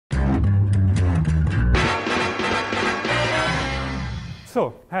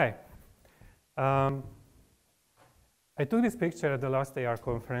So, hi. I took this picture at the last AR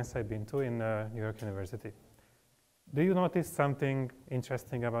conference I've been to in New York University. Do you notice something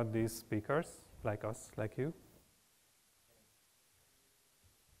interesting about these speakers, like us, like you?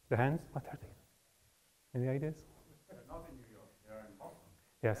 The hands? What are they? Any ideas? They're not in New York. They're in Boston.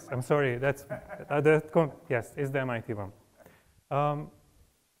 Yes, I'm sorry. That's yes, it's the MIT one.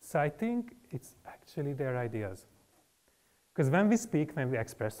 So I think it's actually their ideas. Because when we speak, when we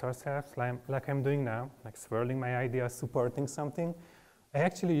express ourselves, like I'm doing now, like swirling my ideas, supporting something, I'm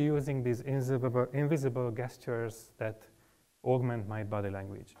actually using these invisible gestures that augment my body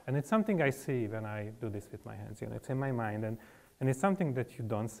language. And it's something I see when I do this with my hands. You know, it's in my mind, and it's something that you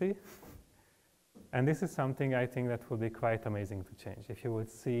don't see. And this is something I think that would be quite amazing to change, if you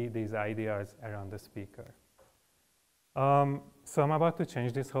would see these ideas around the speaker. So I'm about to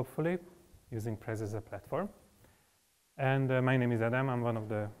change this, hopefully, using Prezi as a platform. And my name is Adam. I'm one of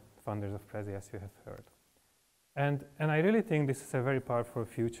the founders of Prezi, as you have heard. And I really think this is a very powerful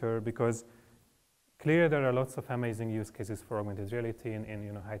future, because clearly there are lots of amazing use cases for augmented reality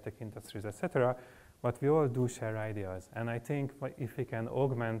in high-tech industries, etc. But we all do share ideas. And I think if we can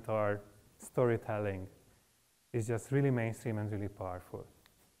augment our storytelling, it's just really mainstream and really powerful.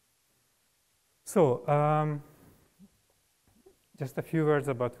 So just a few words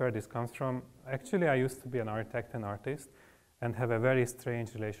about where this comes from. Actually, I used to be an architect and artist and have a very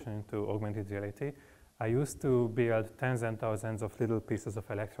strange relation to augmented reality. I used to build tens and thousands of little pieces of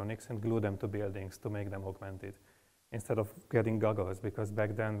electronics and glue them to buildings to make them augmented, instead of getting goggles, because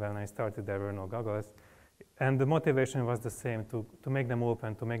back then when I started there were no goggles. And the motivation was the same, to make them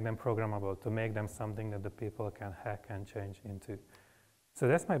open, to make them programmable, to make them something that the people can hack and change into. So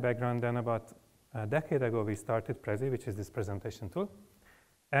that's my background. Then about a decade ago, we started Prezi, which is this presentation tool.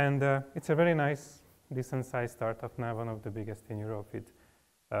 And it's a very nice, decent-sized startup now, one of the biggest in Europe with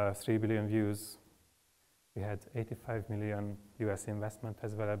 3 billion views. We had 85 million US investment,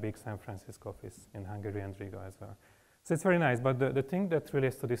 as well as a big San Francisco office in Hungary and Riga as well. So it's very nice. But the thing that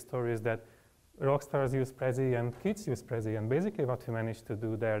relates to this story is that rock stars use Prezi and kids use Prezi. And basically what we managed to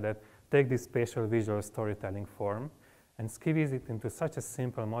do there, that take this spatial visual storytelling form and squeeze it into such a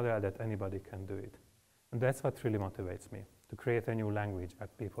simple model that anybody can do it. And that's what really motivates me, to create a new language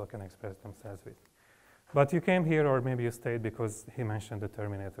that people can express themselves with. But you came here, or maybe you stayed because he mentioned the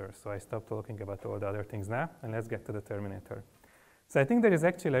Terminator. So I stopped talking about all the other things now, and let's get to the Terminator. So I think there is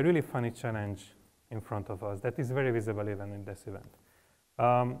actually a really funny challenge in front of us that is very visible even in this event.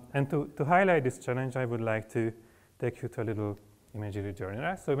 And to highlight this challenge, I would like to take you to a little imagery journey.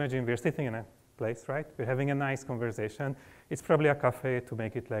 Right? So imagine we're sitting in a place, right? We're having a nice conversation. It's probably a cafe to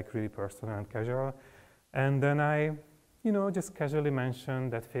make it like really personal and casual. And then I, just casually mention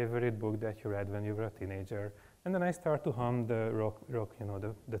that favorite book that you read when you were a teenager. And then I start to hum the rock,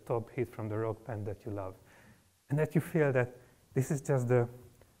 the top hit from the rock band that you love. And that you feel that this is just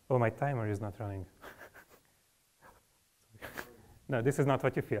oh, my timer is not running. No, this is not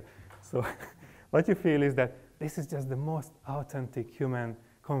what you feel. So what you feel is that this is just the most authentic human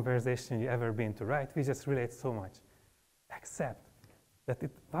conversation you've ever been to, right? We just relate so much. Except that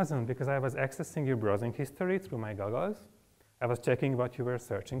it wasn't, because I was accessing your browsing history through my goggles. I was checking what you were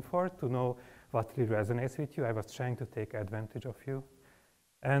searching for to know what really resonates with you. I was trying to take advantage of you.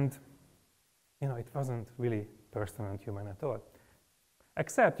 And, it wasn't really personal and human at all.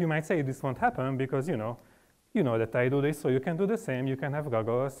 Except you might say this won't happen because, you know that I do this, so you can do the same. You can have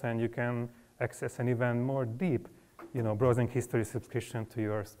goggles and you can access an even more deep, browsing history subscription to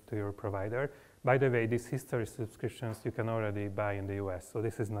your provider. By the way, these history subscriptions you can already buy in the US, so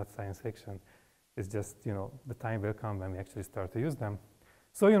this is not science fiction. It's just, the time will come when we actually start to use them.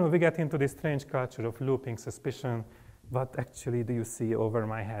 So, we get into this strange culture of looping suspicion. What actually do you see over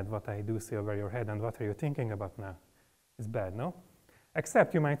my head? What I do see over your head, and what are you thinking about now? It's bad, no?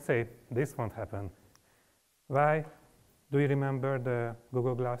 Except you might say, this won't happen. Why? Do you remember the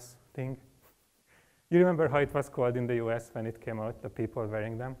Google Glass thing? You remember how it was called in the US when it came out, the people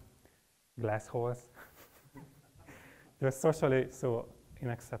wearing them? Glass holes. It was socially so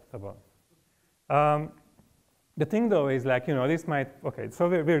unacceptable. The thing though is this might, okay, so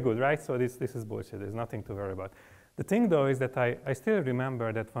we're good, right? So this is bullshit, there's nothing to worry about. The thing though is that I still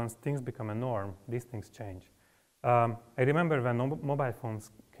remember that once things become a norm, these things change. I remember when mobile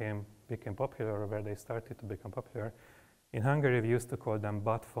phones became popular, or where they started to become popular. In Hungary, we used to call them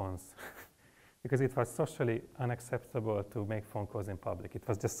butt phones because it was socially unacceptable to make phone calls in public. It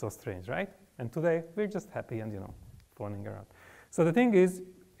was just so strange, right? And today, we're just happy and, phoning around. So the thing is,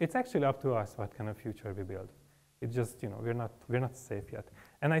 it's actually up to us what kind of future we build. It's just, we're not safe yet.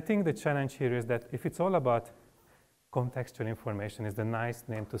 And I think the challenge here is that if it's all about contextual information is the nice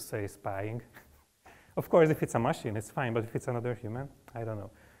name to say spying. Of course, if it's a machine, it's fine, but if it's another human, I don't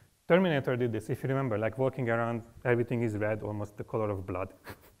know. Terminator did this, if you remember, like walking around, everything is red, almost the color of blood,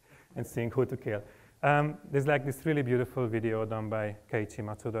 and seeing who to kill. There's like this really beautiful video done by Keiichi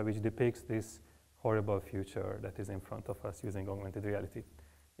Matsuda, which depicts this horrible future that is in front of us using augmented reality,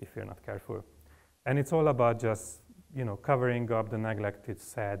 if you're not careful. And it's all about just, covering up the neglected,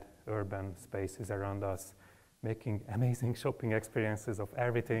 sad urban spaces around us, making amazing shopping experiences of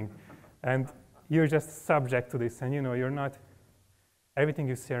everything. And you're just subject to this, and you're not, everything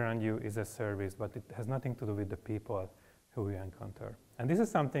you see around you is a service, but it has nothing to do with the people who you encounter. And this is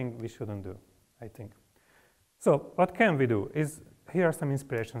something we shouldn't do, I think. So what can we do? Here are some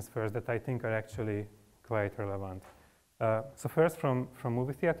inspirations first that I think are actually quite relevant. So first from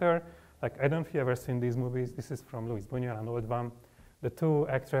movie theater, like I don't know if you've ever seen these movies. This is from Luis Buñuel, an old one. The two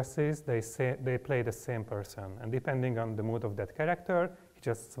actresses, they play the same person. And depending on the mood of that character, he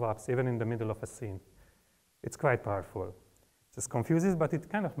just swaps even in the middle of a scene. It's quite powerful. It just confuses, but it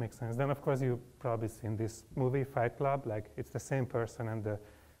kind of makes sense. Then, of course, you've probably seen this movie, Fight Club. Like it's the same person, and the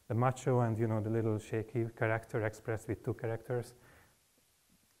macho and the little shaky character expressed with two characters.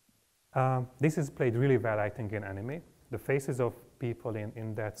 This is played really well, I think, in anime. The faces of people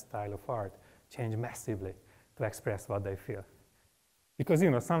in that style of art change massively to express what they feel. Because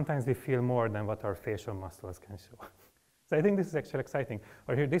sometimes we feel more than what our facial muscles can show. So I think this is actually exciting.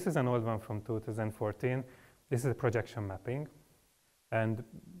 Or here, this is an old one from 2014. This is a projection mapping. And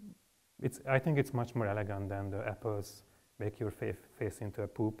I think it's much more elegant than the Apple's make your face into a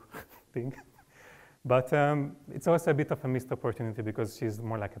poop thing. But it's also a bit of a missed opportunity because she's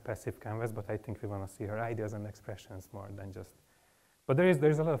more like a passive canvas, but I think we want to see her ideas and expressions more than just. But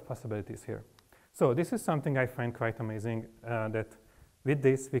there's a lot of possibilities here. So this is something I find quite amazing, that with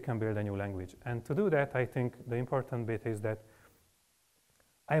this we can build a new language. And to do that, I think the important bit is that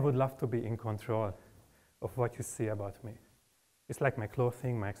I would love to be in control of what you see about me. It's like my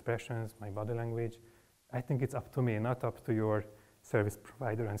clothing, my expressions, my body language. I think it's up to me, not up to your service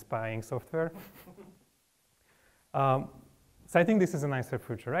provider and spying software. So I think this is a nicer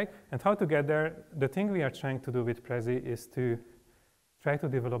future, right? And how to get there? The thing we are trying to do with Prezi is to try to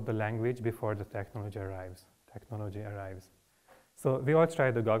develop the language before the technology arrives. So we all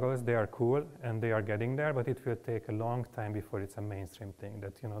tried the goggles. They are cool, and they are getting there, but it will take a long time before it's a mainstream thing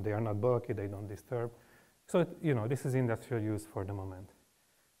that, they are not bulky, they don't disturb. So, this is industrial use for the moment.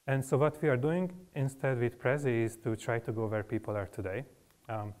 And so what we are doing instead with Prezi is to try to go where people are today.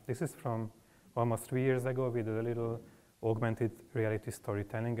 This is from almost 3 years ago. We did a little augmented reality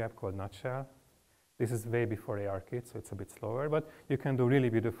storytelling app called Nutshell. This is way before AR kits, so it's a bit slower, but you can do really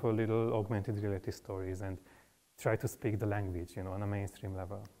beautiful little augmented reality stories and try to speak the language, on a mainstream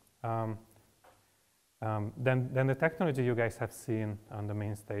level. Then the technology you guys have seen on the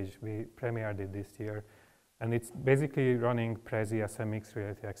main stage, we premiered it this year. And it's basically running Prezi as a mixed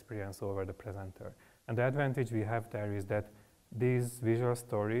reality experience over the presenter. And the advantage we have there is that these visual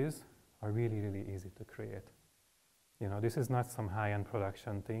stories are really, really easy to create. This is not some high-end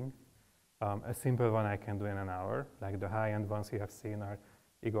production thing. A simple one I can do in an hour. Like the high-end ones you have seen are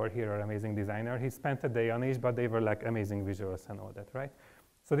Igor here, our amazing designer. He spent a day on each, but they were like amazing visuals and all that, right?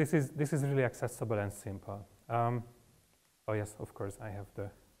 So this is really accessible and simple. Oh yes, of course, I have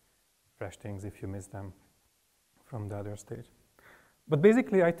the fresh things if you miss them from the other stage. But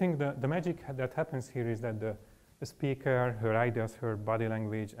basically, I think the magic that happens here is that the speaker, her ideas, her body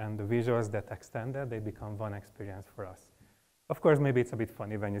language, and the visuals that extend that, they become one experience for us. Of course, maybe it's a bit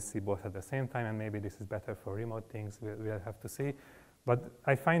funny when you see both at the same time, and maybe this is better for remote things, we'll have to see. But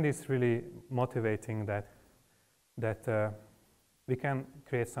I find this really motivating that we can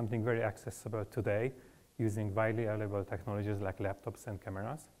create something very accessible today using widely available technologies like laptops and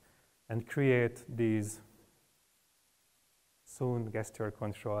cameras, and create these soon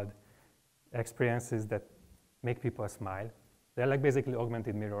gesture-controlled experiences that make people smile. They're like basically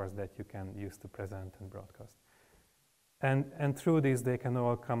augmented mirrors that you can use to present and broadcast. And through these, they can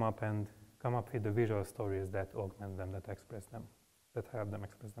all come up with the visual stories that augment them, that express them, that help them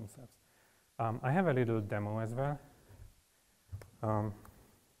express themselves. I have a little demo as well.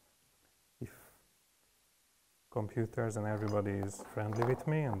 If computers and everybody is friendly with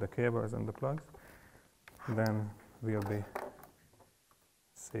me and the cables and the plugs, then we'll be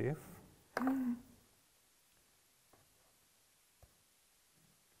safe.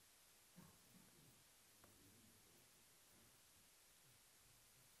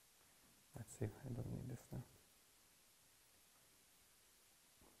 Let's see, I don't need this now.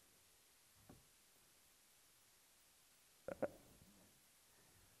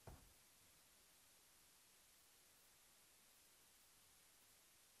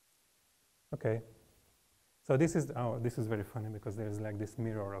 Okay. So this is, oh, this is very funny because there's like this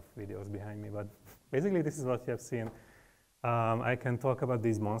mirror of videos behind me, but basically this is what you have seen. I can talk about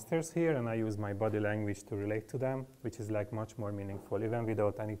these monsters here, and I use my body language to relate to them, which is like much more meaningful, even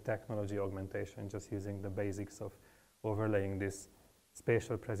without any technology augmentation, just using the basics of overlaying this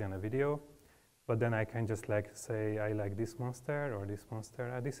spatial Prezi on a video. But then I can just like say, I like this monster or this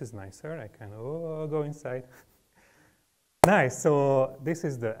monster. This is nicer. I can go inside. Nice. So this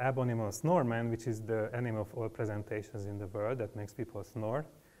is the abominable snoreman, which is the enemy of all presentations in the world that makes people snore.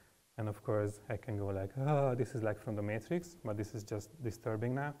 And of course, I can go like, oh, this is like from the Matrix, but this is just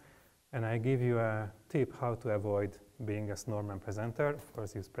disturbing now. And I give you a tip how to avoid being a snoreman presenter. Of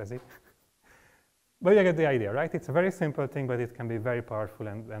course, use Prezi. But you get the idea, right? It's a very simple thing, but it can be very powerful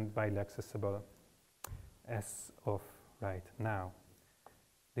and widely accessible. As of right now,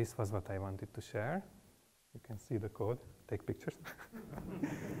 this was what I wanted to share. You can see the code, take pictures.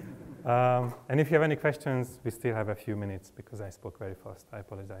 And if you have any questions, we still have a few minutes because I spoke very fast. I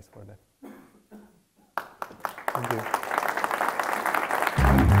apologize for that. Thank you.